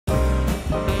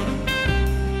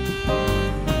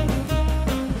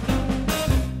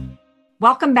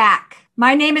Welcome back.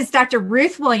 My name is Dr.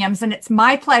 Ruth Williams, and it's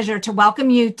my pleasure to welcome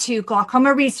you to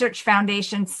Glaucoma Research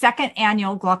Foundation's second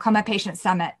annual Glaucoma Patient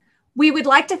Summit. We would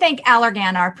like to thank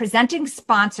Allergan, our presenting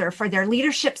sponsor, for their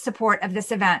leadership support of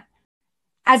this event.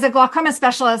 As a glaucoma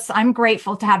specialist, I'm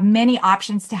grateful to have many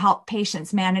options to help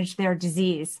patients manage their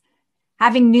disease.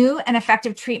 Having new and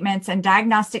effective treatments and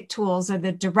diagnostic tools are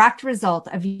the direct result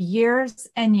of years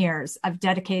and years of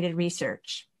dedicated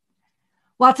research.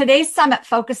 While today's summit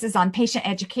focuses on patient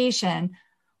education,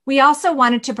 we also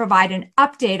wanted to provide an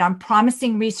update on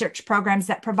promising research programs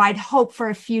that provide hope for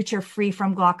a future free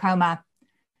from glaucoma.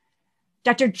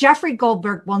 Dr. Jeffrey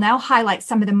Goldberg will now highlight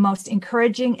some of the most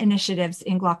encouraging initiatives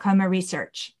in glaucoma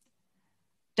research.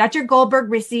 Dr.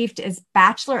 Goldberg received his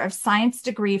Bachelor of Science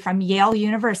degree from Yale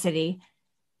University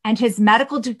and his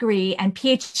medical degree and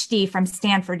PhD from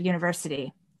Stanford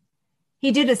University. He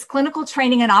did his clinical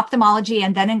training in ophthalmology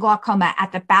and then in glaucoma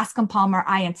at the Bascom Palmer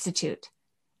Eye Institute.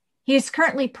 He is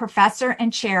currently professor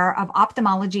and chair of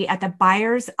ophthalmology at the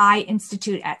Byers Eye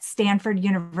Institute at Stanford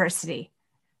University.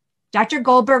 Dr.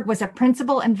 Goldberg was a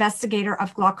principal investigator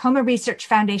of Glaucoma Research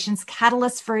Foundation's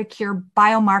Catalyst for a Cure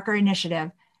biomarker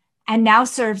initiative and now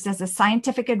serves as a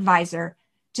scientific advisor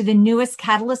to the newest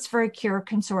Catalyst for a Cure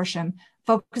consortium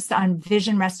focused on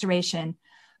vision restoration.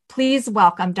 Please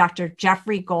welcome Dr.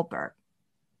 Jeffrey Goldberg.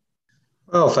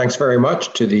 Well, thanks very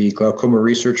much to the Glaucoma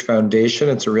Research Foundation.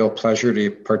 It's a real pleasure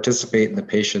to participate in the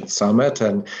Patient Summit.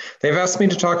 And they've asked me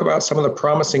to talk about some of the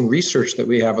promising research that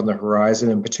we have on the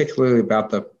horizon, and particularly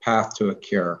about the path to a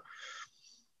cure.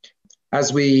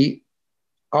 As we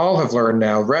all have learned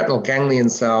now, retinal ganglion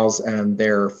cells and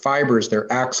their fibers, their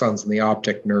axons in the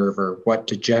optic nerve, are what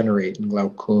degenerate in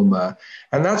glaucoma.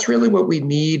 And that's really what we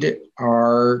need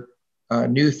our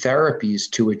new therapies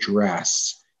to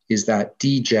address, is that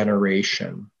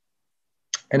degeneration.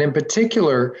 And in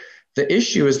particular, the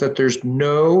issue is that there's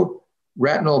no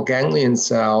retinal ganglion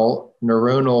cell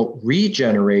neuronal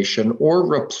regeneration or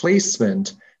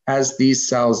replacement as these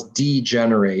cells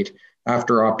degenerate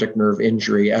after optic nerve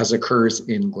injury, as occurs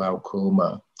in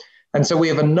glaucoma. And so we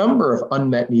have a number of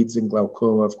unmet needs in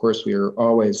glaucoma. Of course, we are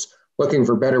always looking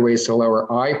for better ways to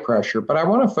lower eye pressure, but I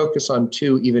want to focus on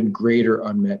two even greater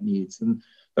unmet needs. And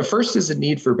the first is a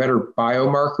need for better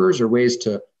biomarkers or ways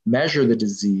to measure the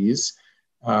disease,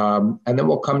 and then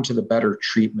we'll come to the better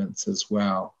treatments as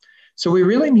well. So we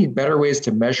really need better ways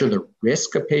to measure the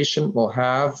risk a patient will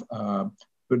have,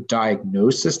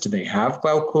 diagnosis, do they have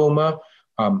glaucoma?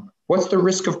 What's the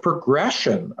risk of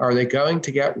progression? Are they going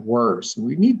to get worse?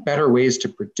 We need better ways to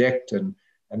predict and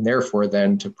therefore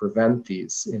then to prevent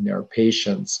these in our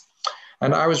patients.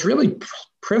 And I was really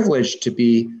privileged to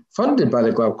be funded by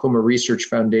the Glaucoma Research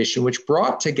Foundation, which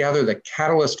brought together the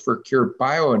Catalyst for Cure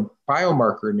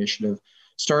biomarker initiative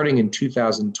starting in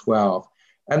 2012.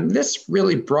 And this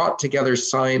really brought together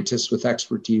scientists with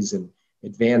expertise in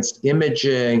advanced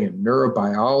imaging and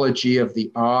neurobiology of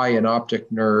the eye and optic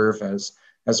nerve, as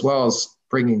well as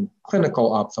bringing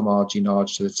clinical ophthalmology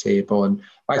knowledge to the table. And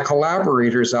my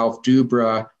collaborators, Alf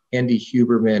Dubra, Andy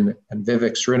Huberman, and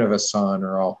Vivek Srinivasan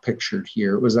are all pictured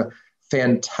here. It was a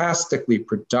fantastically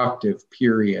productive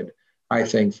period, I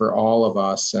think, for all of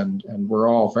us, and we're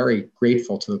all very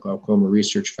grateful to the Glaucoma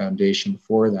Research Foundation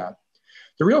for that.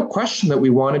 The real question that we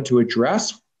wanted to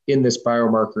address in this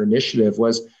biomarker initiative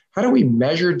was, how do we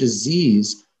measure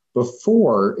disease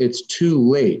before it's too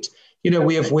late? You know,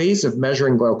 we have ways of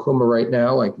measuring glaucoma right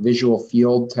now, like visual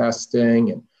field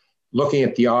testing and looking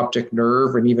at the optic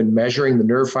nerve and even measuring the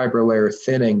nerve fiber layer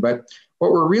thinning. But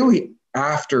what we're really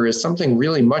after is something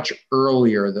really much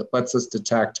earlier that lets us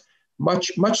detect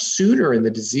much sooner in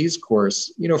the disease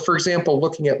course. You know, for example,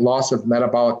 looking at loss of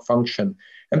metabolic function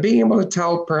and being able to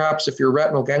tell perhaps if your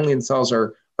retinal ganglion cells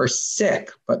are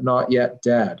sick but not yet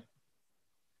dead.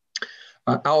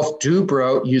 Alf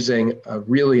Dubra, using a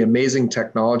really amazing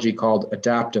technology called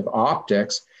adaptive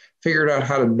optics, figured out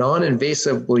how to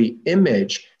non-invasively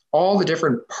image all the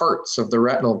different parts of the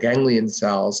retinal ganglion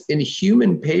cells in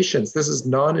human patients. This is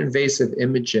non-invasive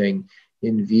imaging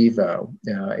in vivo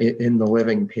in the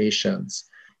living patients.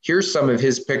 Here's some of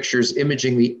his pictures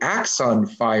imaging the axon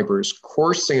fibers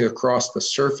coursing across the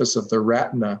surface of the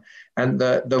retina. And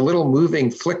the little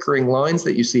moving, flickering lines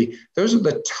that you see, those are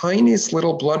the tiniest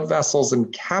little blood vessels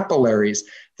and capillaries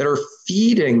that are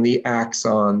feeding the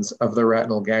axons of the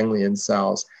retinal ganglion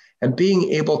cells. And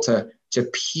being able to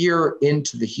peer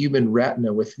into the human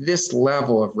retina with this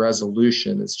level of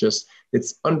resolution is just,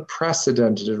 it's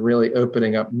unprecedented and really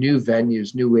opening up new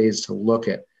venues, new ways to look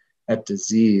at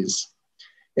disease.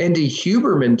 Andy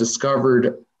Huberman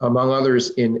discovered, among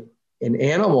others, in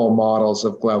animal models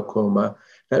of glaucoma,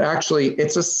 that actually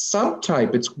it's a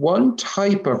subtype. It's one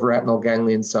type of retinal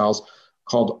ganglion cells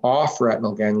called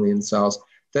off-retinal ganglion cells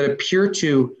that appear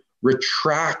to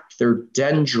retract their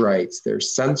dendrites, their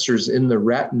sensors in the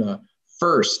retina,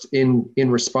 first in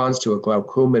response to a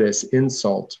glaucomatous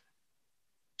insult.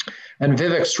 And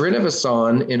Vivek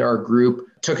Srinivasan in our group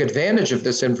took advantage of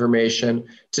this information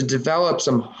to develop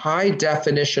some high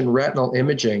definition retinal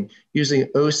imaging using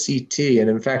OCT, and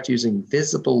in fact using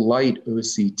visible light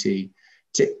OCT,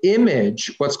 to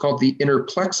image what's called the inner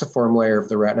plexiform layer of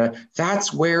the retina.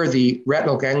 That's where the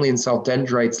retinal ganglion cell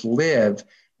dendrites live.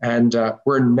 And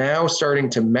we're now starting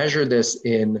to measure this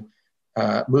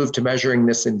move to measuring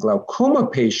this in glaucoma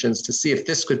patients to see if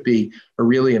this could be a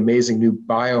really amazing new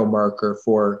biomarker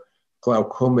for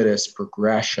glaucomatous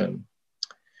progression.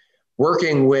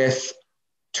 Working with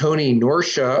Tony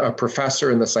Norsha, a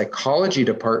professor in the psychology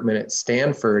department at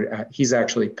Stanford, he's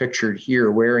actually pictured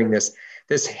here wearing this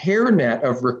hairnet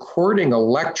of recording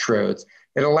electrodes.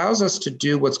 It allows us to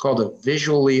do what's called a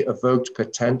visually evoked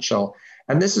potential.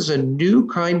 And this is a new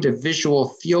kind of visual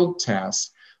field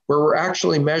test where we're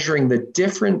actually measuring the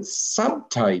different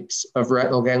subtypes of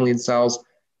retinal ganglion cells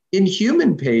in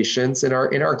human patients, in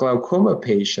our glaucoma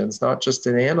patients, not just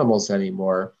in animals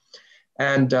anymore.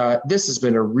 And this has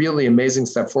been a really amazing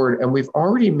step forward. And we've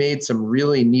already made some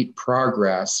really neat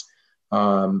progress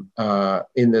in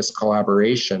this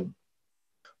collaboration.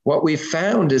 What we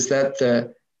found is that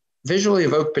the visually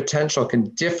evoked potential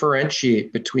can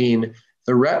differentiate between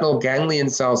the retinal ganglion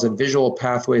cells and visual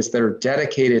pathways that are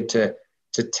dedicated to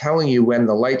telling you when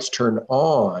the lights turn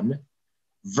on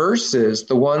versus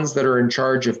the ones that are in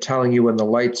charge of telling you when the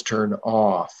lights turn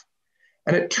off.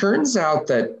 And it turns out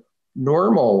that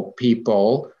normal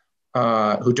people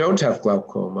who don't have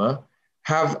glaucoma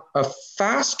have a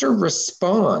faster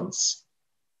response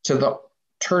to the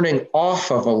turning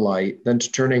off of a light than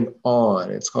to turning on.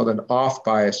 It's called an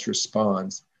off-biased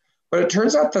response. But it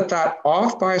turns out that that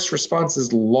off-biased response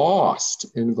is lost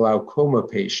in glaucoma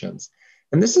patients.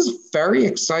 And this is very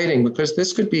exciting because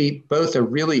this could be both a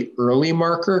really early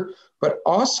marker, but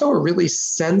also a really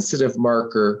sensitive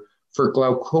marker for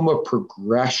glaucoma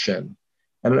progression.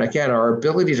 And again, our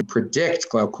ability to predict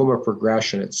glaucoma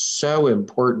progression, it's so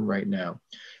important right now.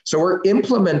 So we're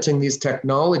implementing these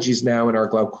technologies now in our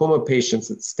glaucoma patients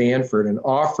at Stanford and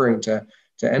offering to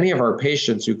any of our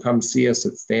patients who come see us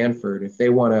at Stanford, if they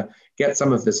want to get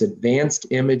some of this advanced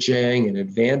imaging and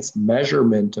advanced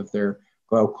measurement of their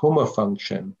glaucoma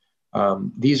function,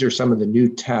 these are some of the new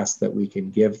tests that we can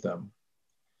give them.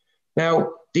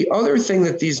 Now, the other thing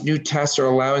that these new tests are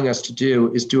allowing us to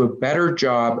do is do a better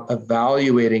job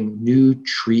evaluating new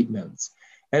treatments.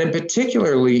 And in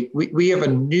particularly, we have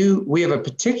a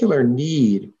particular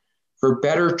need for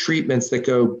better treatments that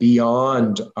go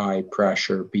beyond eye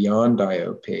pressure, beyond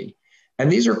IOP.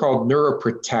 And these are called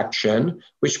neuroprotection,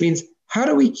 which means how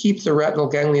do we keep the retinal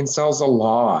ganglion cells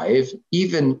alive,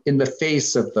 even in the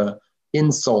face of the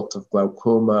insult of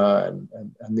glaucoma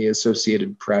and the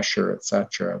associated pressure, et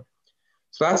cetera.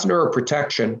 So that's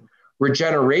neuroprotection.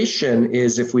 Regeneration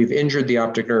is if we've injured the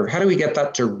optic nerve, how do we get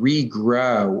that to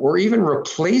regrow or even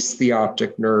replace the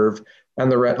optic nerve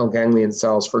and the retinal ganglion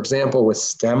cells, for example, with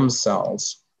stem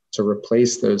cells to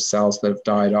replace those cells that have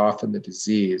died off in the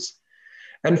disease.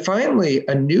 And finally,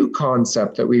 a new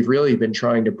concept that we've really been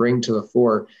trying to bring to the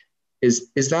fore is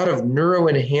that of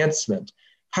neuroenhancement.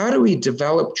 How do we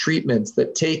develop treatments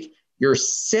that take your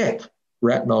sick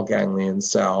retinal ganglion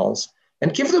cells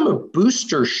and give them a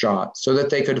booster shot so that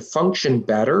they could function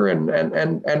better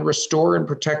and restore and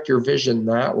protect your vision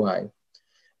that way?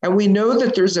 And we know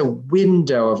that there's a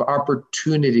window of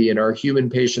opportunity in our human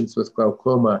patients with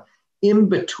glaucoma in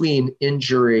between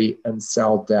injury and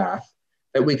cell death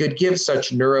that we could give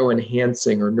such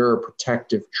neuroenhancing or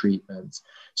neuroprotective treatments.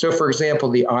 So for example,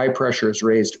 the eye pressure is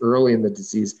raised early in the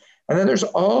disease, and then there's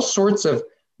all sorts of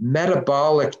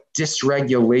metabolic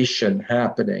dysregulation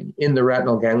happening in the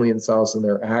retinal ganglion cells and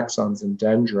their axons and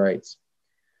dendrites.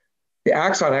 The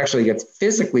axon actually gets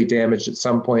physically damaged at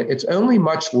some point. It's only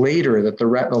much later that the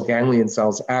retinal ganglion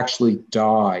cells actually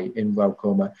die in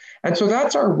glaucoma. And so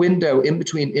that's our window in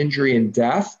between injury and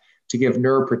death to give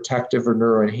neuroprotective or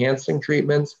neuroenhancing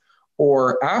treatments,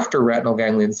 or after retinal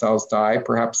ganglion cells die,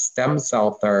 perhaps stem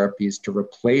cell therapies to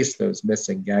replace those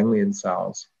missing ganglion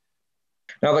cells.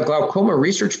 Now, the Glaucoma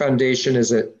Research Foundation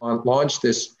has launched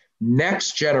this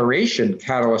next generation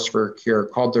catalyst for a cure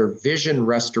called their Vision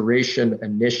Restoration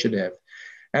Initiative.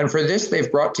 And for this,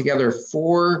 they've brought together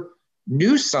 4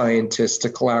 new scientists to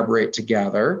collaborate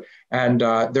together. And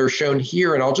they're shown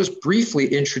here. And I'll just briefly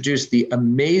introduce the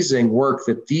amazing work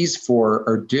that these 4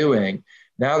 are doing.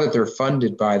 now that they're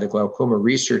funded by the Glaucoma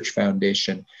Research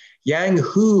Foundation. Yang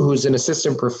Hu, who's an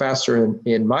assistant professor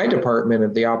in my department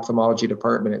of the ophthalmology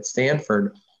department at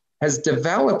Stanford, has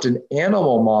developed an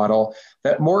animal model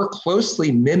that more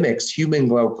closely mimics human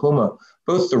glaucoma,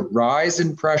 both the rise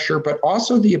in pressure, but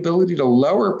also the ability to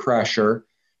lower pressure.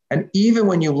 And even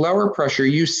when you lower pressure,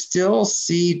 you still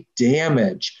see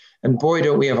damage. And boy,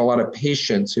 don't we have a lot of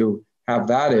patients who have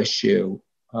that issue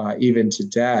even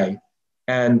today.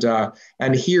 And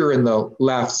here in the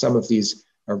left, some of these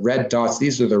red dots,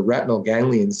 these are the retinal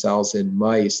ganglion cells in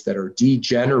mice that are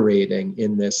degenerating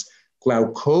in this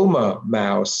glaucoma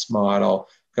mouse model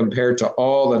compared to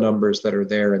all the numbers that are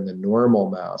there in the normal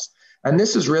mouse. And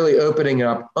this is really opening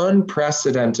up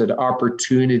unprecedented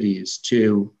opportunities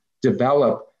to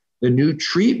develop the new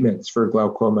treatments for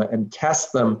glaucoma and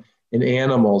test them in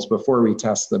animals before we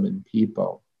test them in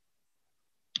people.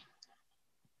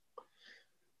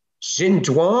 Xin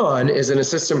Duan is an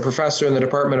assistant professor in the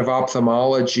Department of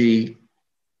Ophthalmology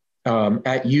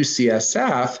at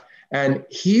UCSF, and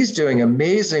he's doing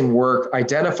amazing work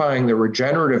identifying the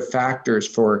regenerative factors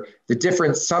for the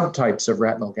different subtypes of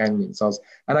retinal ganglion cells.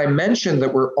 And I mentioned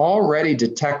that we're already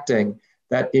detecting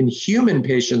that in human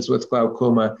patients with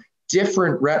glaucoma,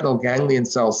 different retinal ganglion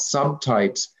cell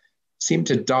subtypes seem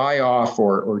to die off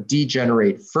or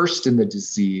degenerate first in the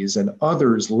disease and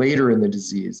others later in the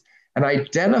disease. And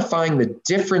identifying the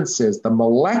differences, the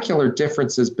molecular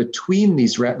differences between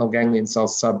these retinal ganglion cell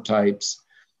subtypes,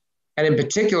 and in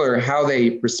particular, how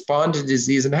they respond to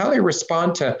disease and how they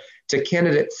respond to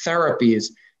candidate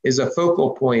therapies is a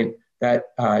focal point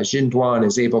that Xin Duan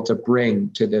is able to bring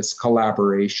to this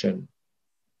collaboration.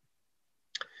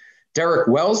 Derek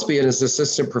Welsby is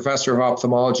assistant professor of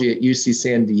ophthalmology at UC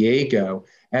San Diego,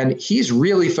 and he's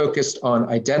really focused on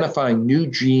identifying new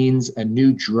genes and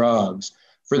new drugs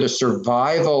for the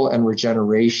survival and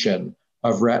regeneration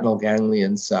of retinal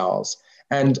ganglion cells.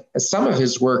 And some of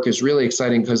his work is really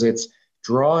exciting because it's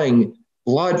drawing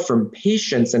blood from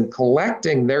patients and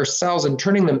collecting their cells and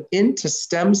turning them into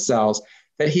stem cells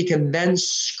that he can then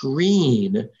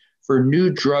screen for new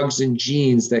drugs and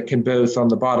genes that can both, on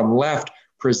the bottom left,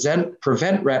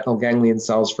 prevent retinal ganglion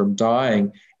cells from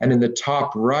dying, and in the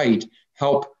top right,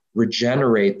 help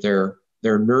regenerate their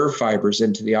nerve fibers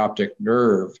into the optic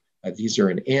nerve. These are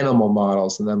in animal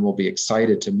models, and then we'll be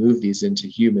excited to move these into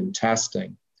human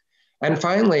testing. And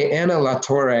finally, Anna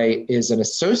Latorre is an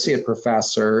associate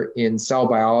professor in cell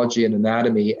biology and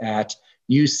anatomy at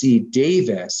UC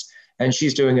Davis, and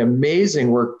she's doing amazing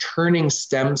work turning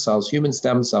stem cells, human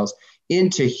stem cells,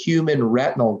 into human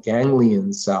retinal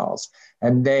ganglion cells.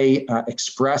 And they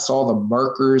express all the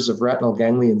markers of retinal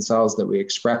ganglion cells that we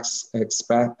expect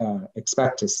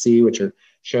to see, which are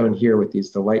shown here with these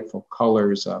delightful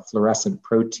colors, fluorescent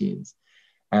proteins.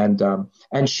 And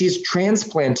she's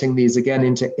transplanting these again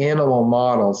into animal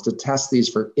models to test these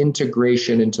for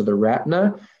integration into the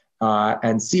retina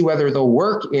and see whether they'll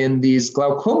work in these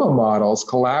glaucoma models,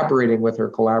 collaborating with her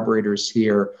collaborators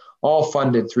here, all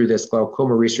funded through this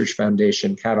Glaucoma Research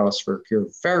Foundation Catalyst for Cure.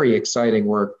 Very exciting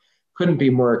work. Couldn't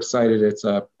be more excited. It's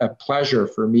a pleasure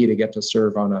for me to get to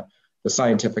serve on the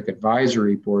scientific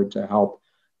advisory board to help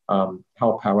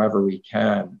however we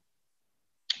can.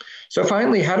 So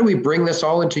finally, how do we bring this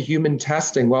all into human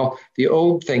testing? Well, the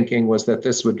old thinking was that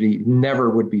this never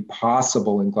would be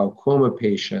possible in glaucoma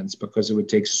patients because it would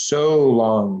take so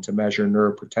long to measure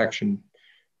neuroprotection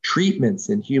treatments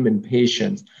in human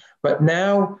patients. But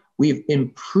now we've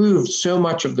improved so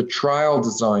much of the trial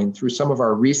design through some of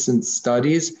our recent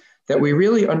studies that we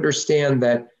really understand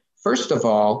that, first of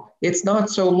all, it's not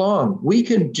so long. We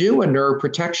can do a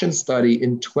neuroprotection study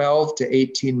in 12 to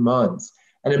 18 months.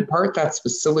 And in part, that's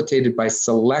facilitated by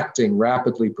selecting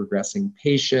rapidly progressing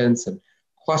patients and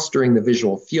clustering the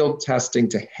visual field testing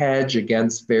to hedge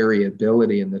against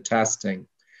variability in the testing.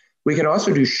 We can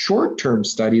also do short-term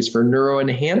studies for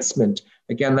neuroenhancement.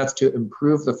 Again, that's to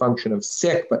improve the function of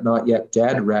sick but not yet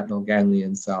dead retinal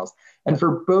ganglion cells. And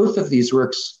for both of these,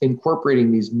 we're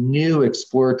incorporating these new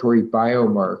exploratory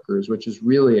biomarkers, which is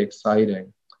really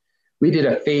exciting. We did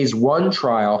a phase 1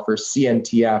 trial for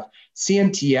CNTF.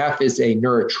 CNTF is a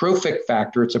neurotrophic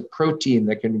factor. It's a protein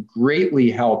that can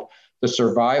greatly help the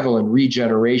survival and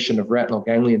regeneration of retinal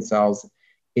ganglion cells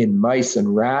in mice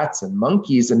and rats and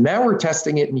monkeys. And now we're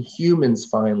testing it in humans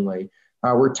finally.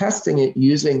 We're testing it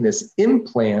using this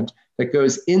implant that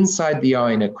goes inside the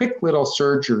eye in a quick little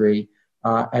surgery,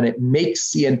 and it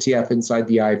makes CNTF inside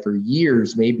the eye for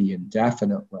years, maybe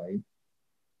indefinitely.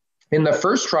 In the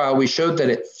first trial, we showed that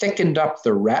it thickened up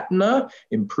the retina,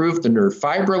 improved the nerve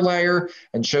fiber layer,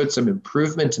 and showed some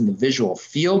improvement in the visual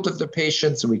field of the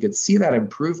patients. And we could see that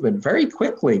improvement very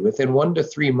quickly within 1 to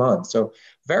 3 months. So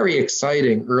very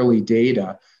exciting early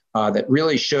data that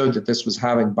really showed that this was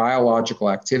having biological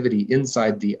activity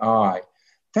inside the eye.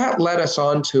 That led us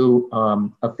on to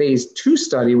a phase 2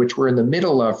 study, which we're in the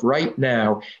middle of right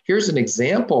now. Here's an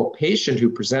example patient who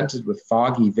presented with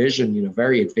foggy vision,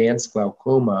 very advanced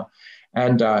glaucoma.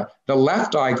 And the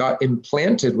left eye got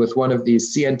implanted with one of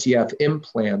these CNTF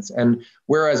implants. And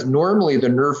whereas normally the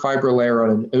nerve fiber layer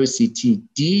on an OCT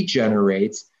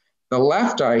degenerates, the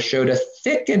left eye showed a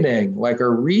thickening, like a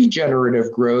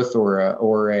regenerative growth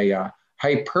or a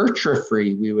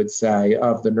hypertrophy, we would say,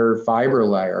 of the nerve fiber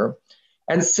layer.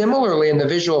 And similarly, in the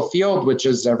visual field, which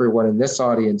as everyone in this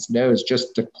audience knows,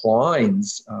 just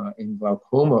declines in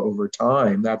glaucoma over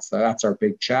time. That's our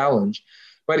big challenge.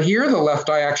 But here, the left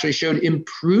eye actually showed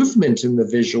improvement in the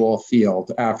visual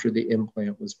field after the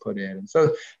implant was put in. And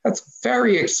so that's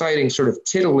very exciting, sort of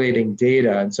titillating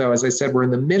data. And so, as I said, we're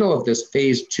in the middle of this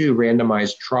phase 2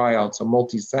 randomized trial. It's a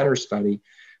multi-center study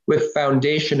with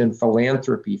foundation and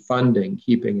philanthropy funding,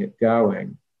 keeping it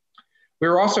going.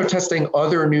 We're also testing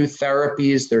other new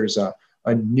therapies. There's a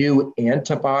new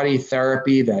antibody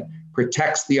therapy that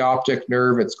protects the optic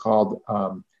nerve. It's called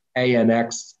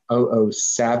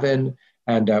ANX007.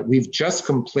 And we've just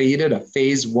completed a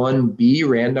phase 1B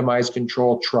randomized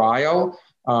controlled trial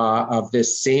of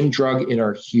this same drug in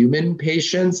our human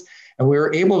patients. And we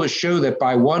were able to show that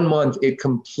by 1 month, it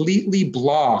completely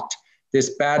blocked this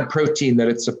bad protein that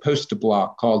it's supposed to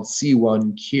block called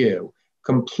C1q.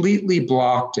 Completely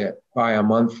blocked it by a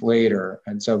month later.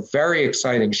 And so very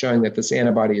exciting, showing that this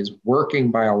antibody is working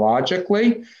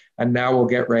biologically. And now we'll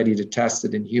get ready to test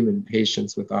it in human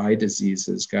patients with eye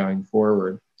diseases going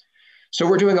forward. So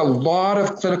we're doing a lot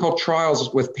of clinical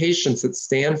trials with patients at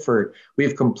Stanford.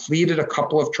 We've completed a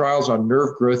couple of trials on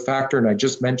nerve growth factor, and I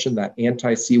just mentioned that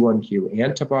anti-C1q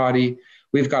antibody.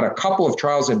 We've got a couple of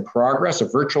trials in progress, a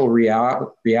virtual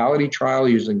reality trial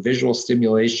using visual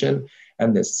stimulation,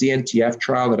 and the CNTF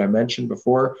trial that I mentioned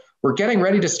before. We're getting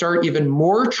ready to start even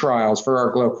more trials for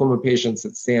our glaucoma patients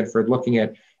at Stanford, looking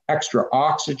at extra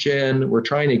oxygen. We're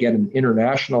trying to get an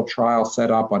international trial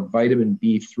set up on vitamin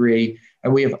B3,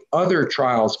 and we have other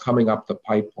trials coming up the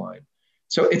pipeline.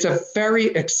 So it's a very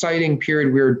exciting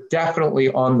period. We're definitely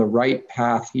on the right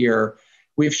path here.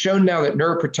 We've shown now that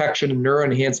neuroprotection and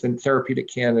neuroenhancement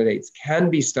therapeutic candidates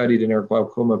can be studied in our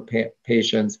glaucoma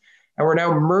patients. And we're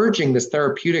now merging this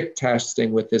therapeutic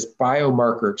testing with this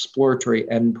biomarker exploratory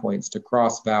endpoints to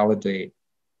cross-validate.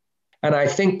 And I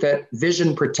think that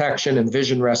vision protection and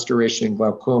vision restoration in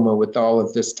glaucoma with all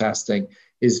of this testing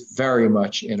is very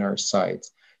much in our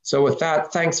sights. So with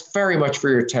that, thanks very much for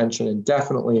your attention and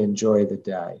definitely enjoy the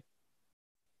day.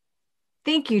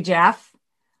 Thank you, Jeff.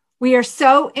 We are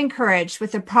so encouraged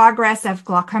with the progress of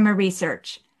glaucoma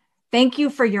research. Thank you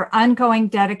for your ongoing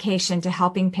dedication to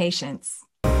helping patients.